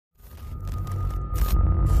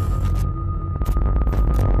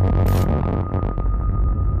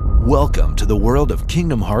Welcome to the world of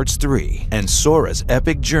Kingdom Hearts 3 and Sora's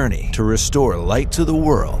epic journey to restore light to the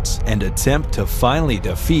worlds and attempt to finally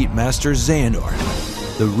defeat Master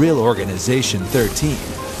Xehanort, the real Organization 13,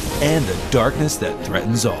 and the darkness that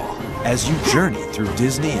threatens all. As you journey through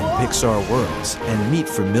Disney and Pixar worlds and meet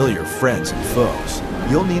familiar friends and foes,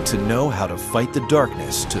 you'll need to know how to fight the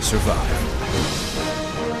darkness to survive.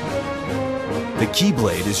 The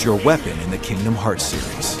Keyblade is your weapon in the Kingdom Hearts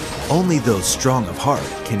series. Only those strong of heart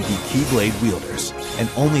can be Keyblade wielders, and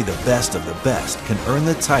only the best of the best can earn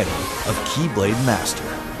the title of Keyblade Master,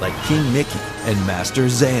 like King Mickey and Master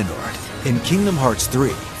Xehanort. In Kingdom Hearts 3,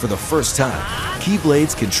 for the first time,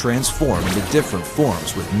 Keyblades can transform into different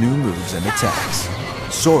forms with new moves and attacks.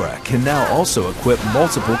 Sora can now also equip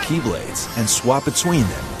multiple Keyblades and swap between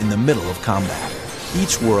them in the middle of combat.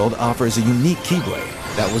 Each world offers a unique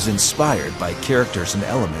Keyblade that was inspired by characters and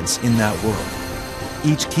elements in that world.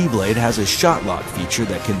 Each Keyblade has a shot lock feature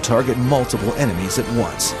that can target multiple enemies at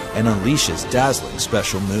once and unleashes dazzling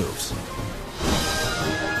special moves.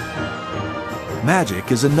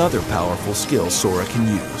 Magic is another powerful skill Sora can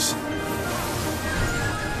use.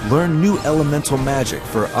 Learn new elemental magic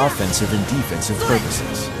for offensive and defensive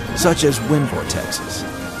purposes, such as wind vortexes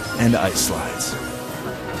and ice slides.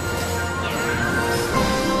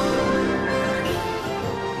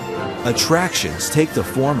 Attractions take the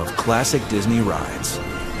form of classic Disney rides.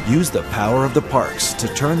 Use the power of the parks to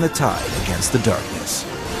turn the tide against the darkness.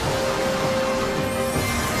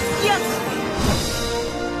 Yes!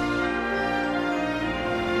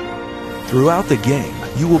 Throughout the game,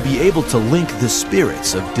 you will be able to link the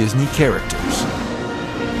spirits of Disney characters.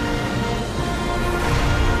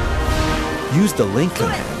 Use the Link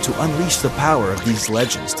command to unleash the power of these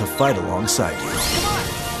legends to fight alongside you.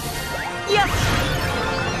 Yes!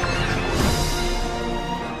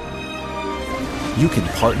 You can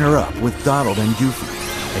partner up with Donald and Goofy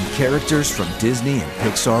and characters from Disney and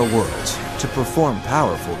Pixar worlds to perform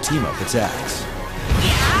powerful team-up attacks.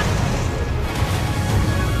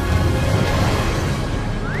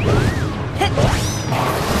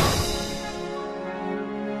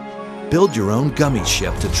 Build your own gummy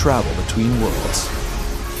ship to travel between worlds.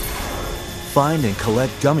 Find and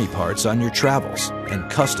collect gummy parts on your travels and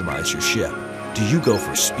customize your ship. Do you go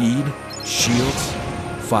for speed, shields,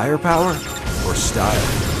 firepower, or style?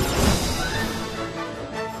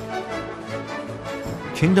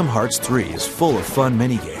 Kingdom Hearts 3 is full of fun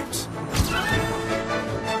minigames.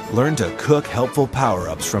 Learn to cook helpful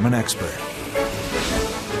power-ups from an expert.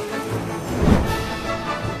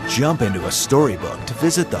 Jump into a storybook to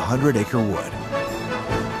visit the 100-Acre Wood.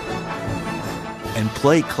 And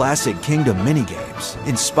play classic Kingdom minigames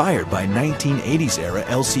inspired by 1980s-era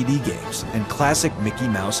LCD games and classic Mickey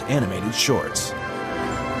Mouse animated shorts.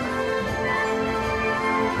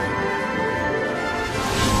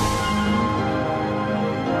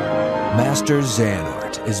 Master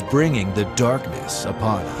Xehanort is bringing the darkness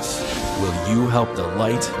upon us. Will you help the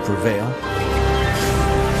light prevail?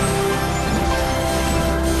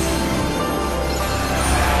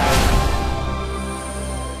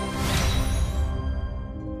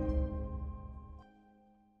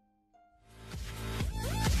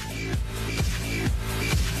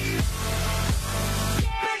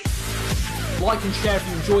 Like and share if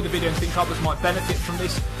you enjoy the video and think others might benefit from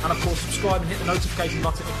this, and of course subscribe and hit the notification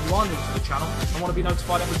button if you are new to the channel and want to be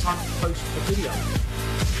notified every time I post a video.